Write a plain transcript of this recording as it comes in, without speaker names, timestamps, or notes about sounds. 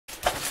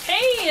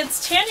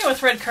it's Tanya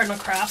with Red Cardinal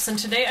Crafts, and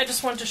today I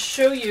just wanted to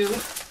show you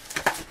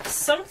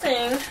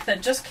something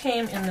that just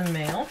came in the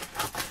mail.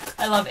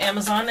 I love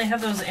Amazon. They have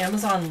those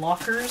Amazon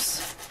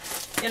lockers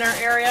in our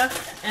area,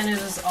 and it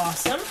is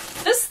awesome.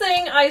 This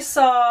thing I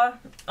saw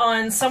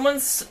on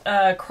someone's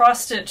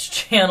cross-stitch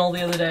channel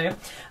the other day.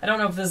 I don't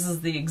know if this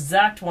is the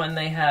exact one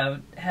they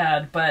have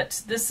had,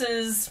 but this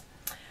is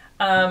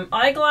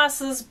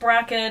eyeglasses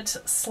bracket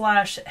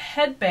 /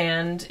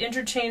 headband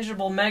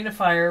interchangeable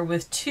magnifier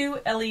with 2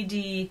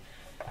 LED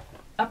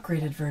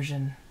upgraded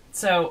version.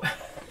 So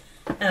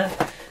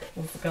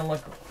it's gonna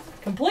look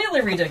completely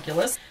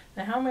ridiculous.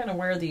 Now how am I gonna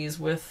wear these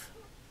with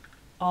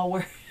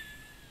all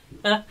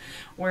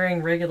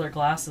wearing regular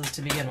glasses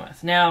to begin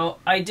with? Now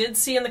I did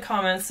see in the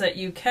comments that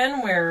you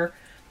can wear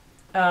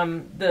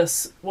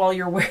this while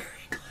you're wearing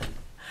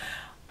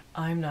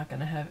I'm not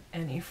gonna have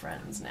any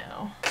friends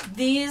now.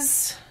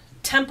 These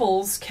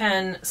temples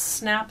can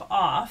snap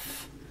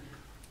off.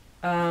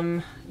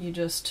 You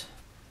just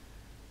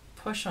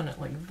push on it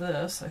like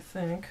this, I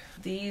think.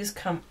 These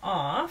come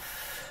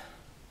off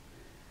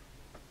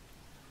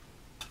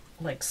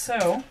like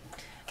so,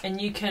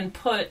 and you can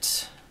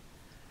put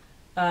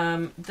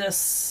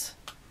this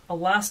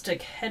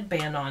elastic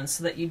headband on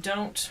so that you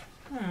don't,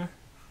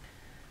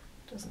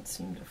 doesn't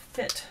seem to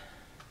fit.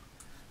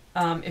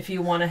 If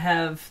you want to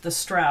have the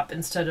strap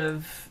instead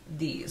of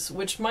these,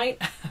 which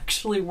might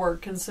actually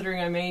work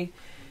considering I may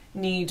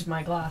need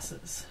my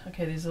glasses.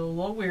 Okay, these are a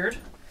little weird.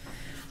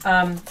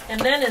 And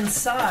then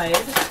inside,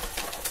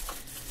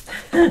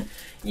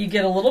 you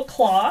get a little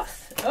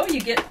cloth. Oh, you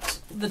get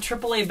the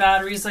AAA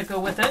batteries that go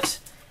with it.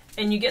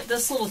 And you get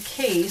this little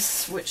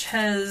case, which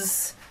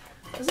has,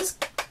 this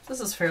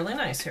is fairly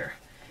nice here.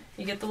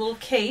 You get the little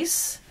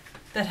case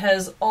that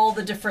has all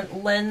the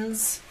different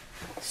lens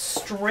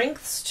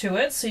strengths to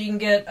it, so you can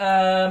get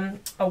a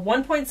 1.0,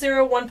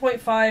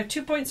 1.5,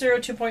 2.0,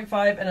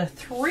 2.5, and a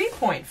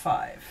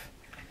 3.5.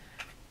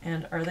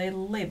 And are they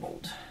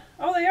labeled?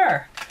 Oh, they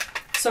are.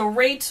 So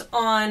right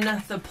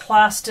on the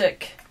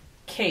plastic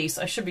case,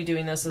 I should be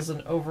doing this as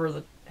an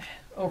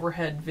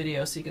overhead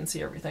video so you can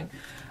see everything.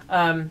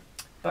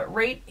 But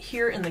right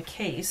here in the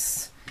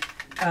case,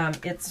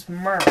 it's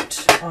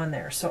marked on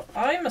there. So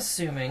I'm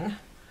assuming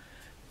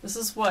this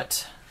is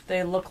what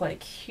they look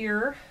like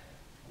here.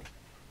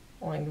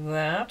 Like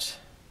that.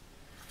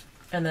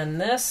 And then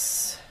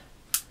this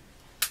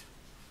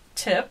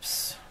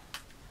tips,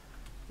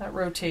 that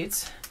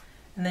rotates,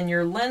 and then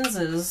your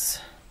lenses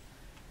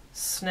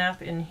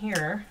snap in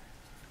here,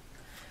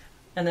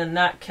 and then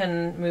that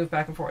can move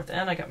back and forth.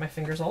 And I got my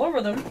fingers all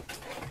over them,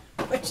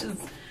 which is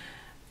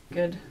a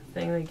good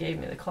thing they gave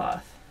me the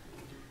cloth.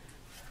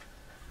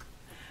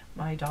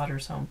 My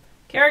daughter's home.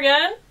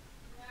 Kerrigan,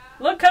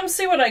 look, come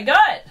see what I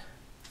got.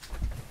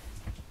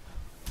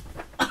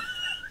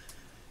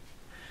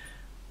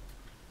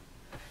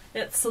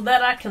 It's so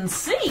that I can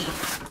see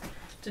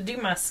to do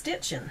my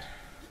stitching.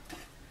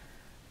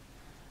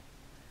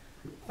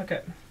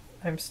 Okay,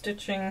 I'm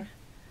stitching.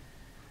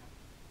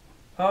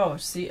 Oh,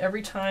 see,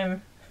 every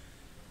time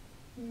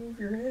you move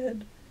your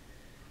head,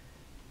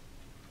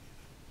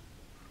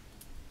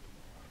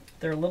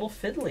 they're a little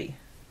fiddly.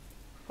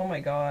 Oh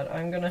my god,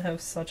 I'm gonna have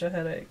such a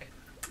headache.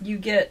 You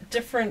get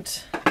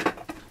different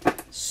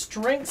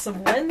strengths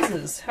of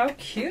lenses. How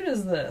cute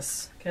is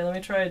this? Okay, let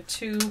me try a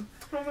 2.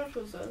 How much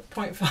was this?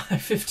 0.5,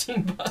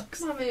 15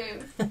 bucks. Mommy.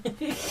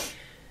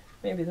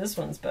 Maybe this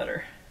one's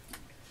better.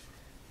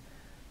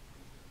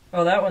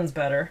 Oh, that one's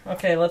better.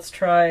 Okay, let's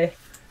try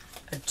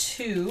a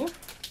 2.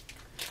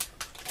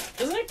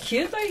 Isn't it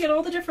cute though? You get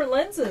all the different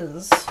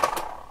lenses.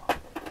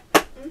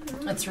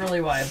 That's really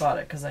why I bought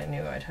it, because I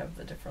knew I'd have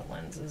the different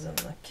lenses in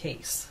the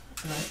case.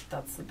 And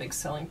that's the big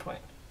selling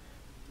point.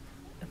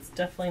 It's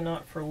definitely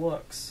not for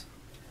looks.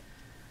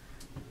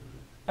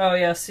 Oh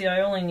yeah, see,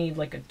 I only need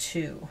like a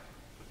 2.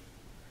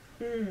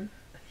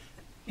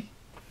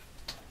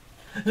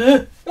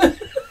 You're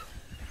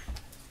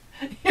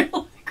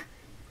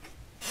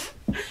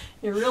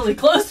really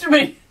close to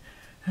me.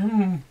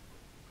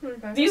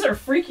 Okay. These are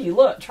freaky.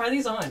 Look, try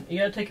these on. You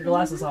gotta take your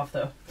glasses off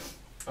though.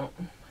 Oh.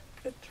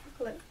 Good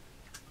chocolate.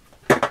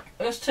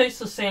 This tastes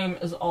the same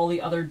as all the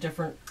other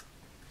different.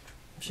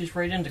 She's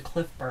right into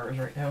Cliff Bars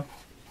right now.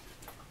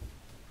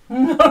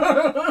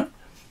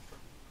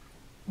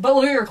 But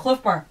look at your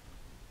Cliff Bar.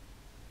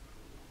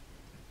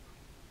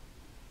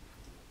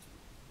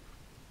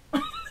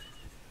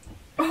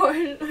 Oh, I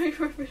didn't know you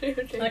were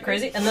videotaping. Isn't that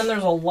crazy? And then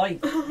there's a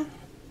light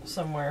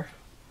somewhere.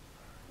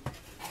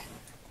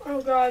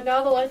 Oh god,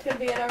 now the light's gonna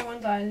be in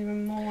everyone's eyes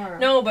even more.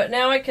 No, but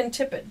now I can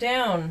tip it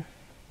down.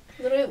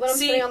 Literally, when I'm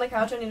See- sitting on the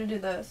couch, I need to do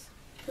this.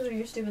 Because of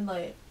your stupid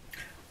light.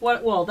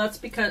 What? Well, that's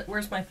because...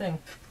 Where's my thing?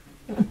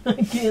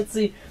 I can't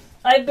see.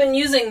 I've been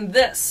using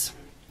this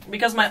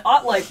because my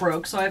OT light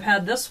broke, so I've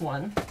had this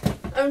one.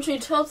 And she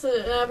tilts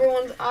it in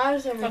everyone's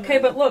eyes every Okay,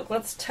 night. but look,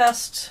 let's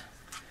test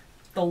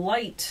the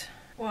light.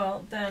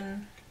 Well,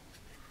 then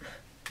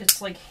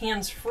it's like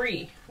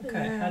hands-free.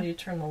 Okay, Yeah. how do you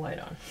turn the light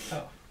on?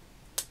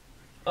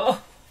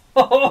 Oh.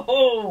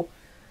 Oh,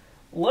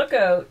 look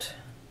out.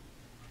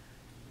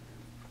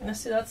 Now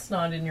see, that's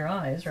not in your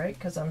eyes, right?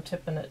 Because I'm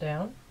tipping it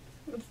down.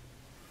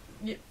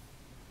 Yeah.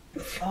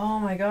 Oh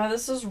my god,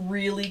 this is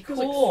really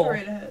cool. Like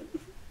straight ahead.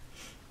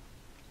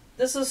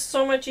 This is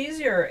so much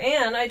easier,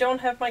 and I don't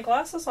have my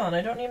glasses on.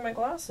 I don't need my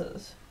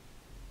glasses.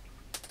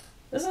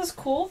 This is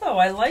cool though,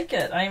 I like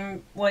it.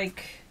 I'm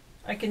like,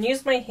 I can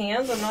use my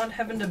hands. I'm not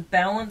having to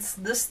balance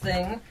this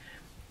thing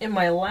in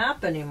my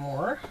lap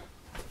anymore.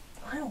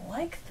 I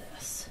like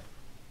this.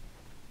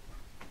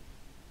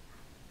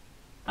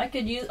 I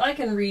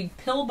can read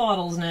pill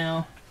bottles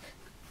now.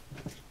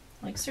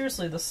 Like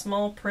seriously, the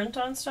small print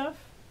on stuff.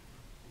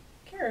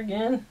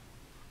 Kerrigan.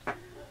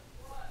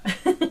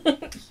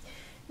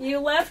 You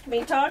left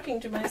me talking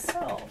to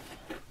myself.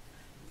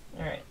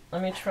 Alright,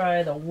 let me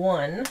try the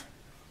 1.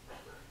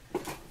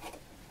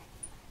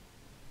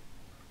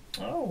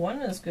 Oh,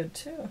 1 is good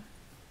too.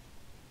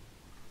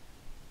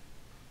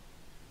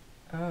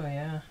 Oh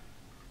yeah.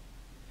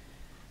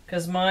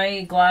 Because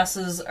my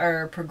glasses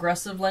are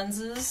progressive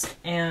lenses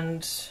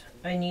and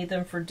I need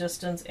them for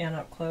distance and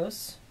up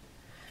close.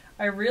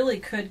 I really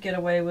could get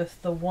away with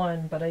the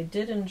 1, but I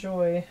did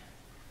enjoy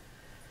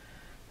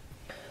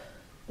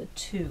the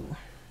 2.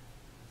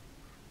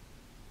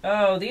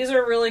 Oh, these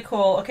are really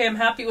cool. Okay, I'm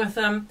happy with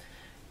them.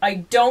 I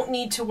don't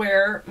need to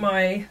wear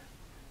my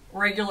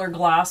regular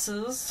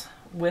glasses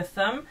with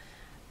them.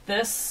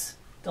 The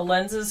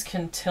lenses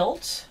can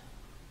tilt.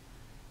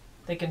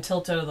 They can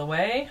tilt out of the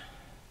way.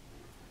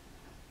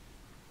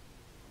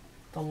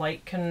 The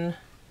light can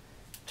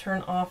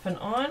turn off and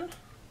on.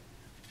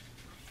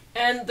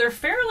 And they're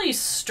fairly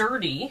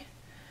sturdy.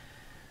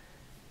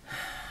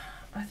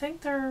 I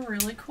think they're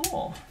really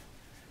cool.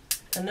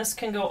 And this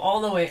can go all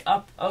the way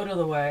up out of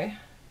the way.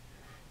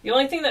 The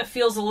only thing that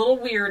feels a little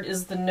weird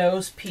is the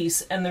nose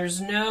piece, and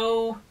there's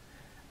no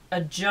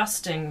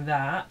adjusting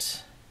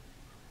that.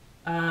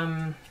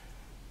 Oh,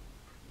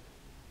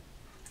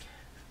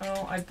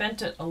 I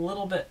bent it a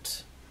little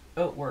bit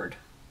outward.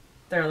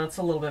 There, that's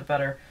a little bit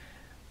better.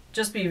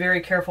 Just be very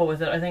careful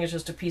with it. I think it's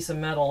just a piece of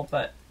metal,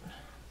 but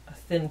a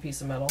thin piece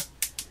of metal.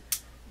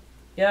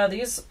 Yeah,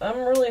 these, I'm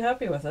really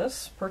happy with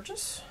this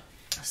purchase.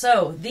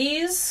 So,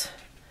 these,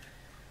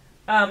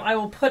 I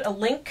will put a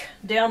link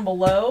down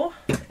below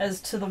as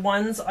to the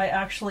ones I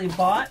actually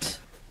bought,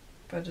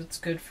 but it's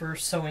good for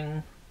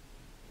sewing.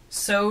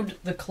 Sewed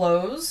the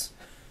clothes,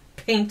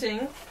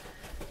 painting,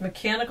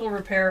 mechanical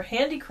repair,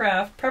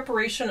 handicraft,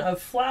 preparation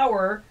of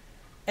flour,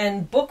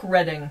 and book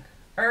reading.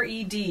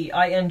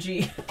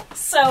 R-E-D-I-N-G.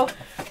 So,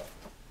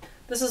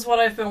 this is what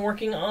I've been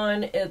working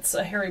on. It's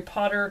a Harry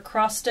Potter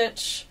cross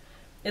stitch.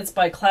 It's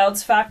by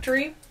Clouds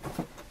Factory.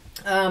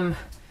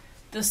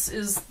 This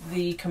is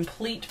the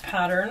complete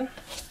pattern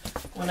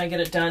when I get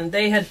it done.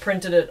 They had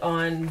printed it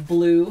on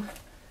blue,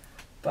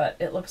 but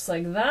it looks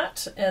like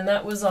that. And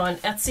that was on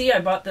Etsy. I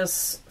bought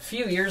this a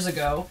few years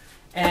ago,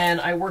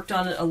 and I worked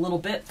on it a little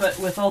bit, but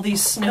with all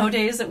these snow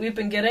days that we've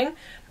been getting,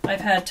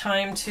 I've had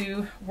time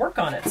to work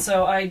on it.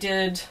 So I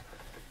did,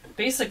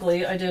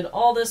 basically, I did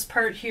all this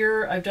part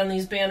here, I've done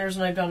these banners,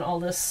 and I've done all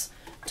this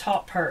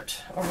top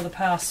part over the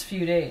past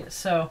few days.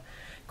 So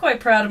quite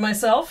proud of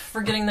myself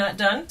for getting that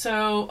done.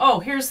 So,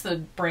 oh, here's the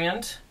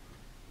brand.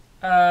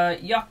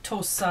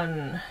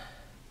 Yoctosun.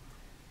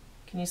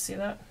 Can you see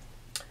that?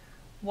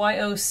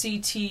 Y-O-C-T-O-S-U-N.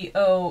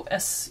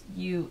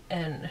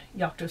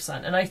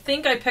 Yoctosun. And I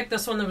think I picked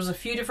this one. There was a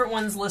few different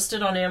ones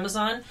listed on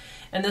Amazon,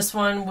 and this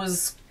one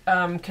was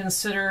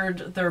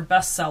considered their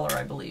bestseller,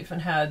 I believe,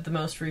 and had the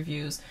most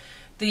reviews.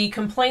 The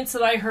complaints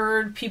that I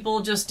heard,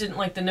 people just didn't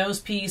like the nose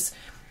piece.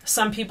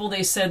 Some people,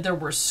 they said there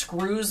were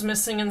screws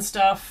missing and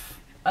stuff.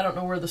 I don't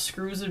know where the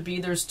screws would be.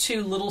 There's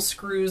 2 little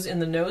screws in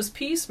the nose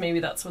piece. Maybe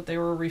that's what they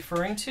were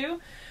referring to.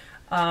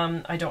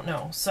 I don't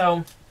know.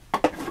 So,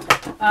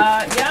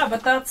 yeah,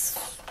 but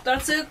that's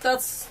it.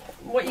 That's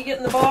what you get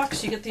in the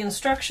box. You get the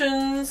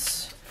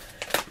instructions.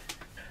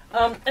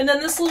 And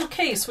then this little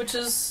case, which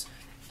is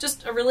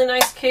just a really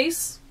nice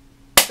case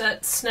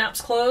that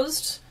snaps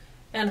closed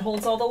and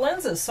holds all the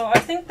lenses. So I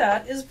think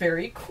that is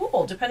very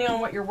cool. Depending on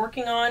what you're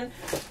working on,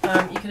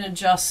 you can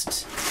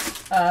adjust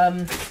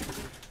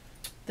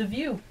the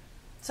view.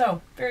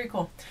 So, very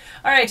cool.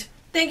 Alright,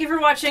 thank you for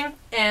watching,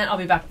 and I'll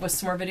be back with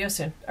some more videos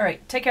soon.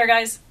 Alright, take care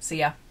guys. See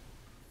ya.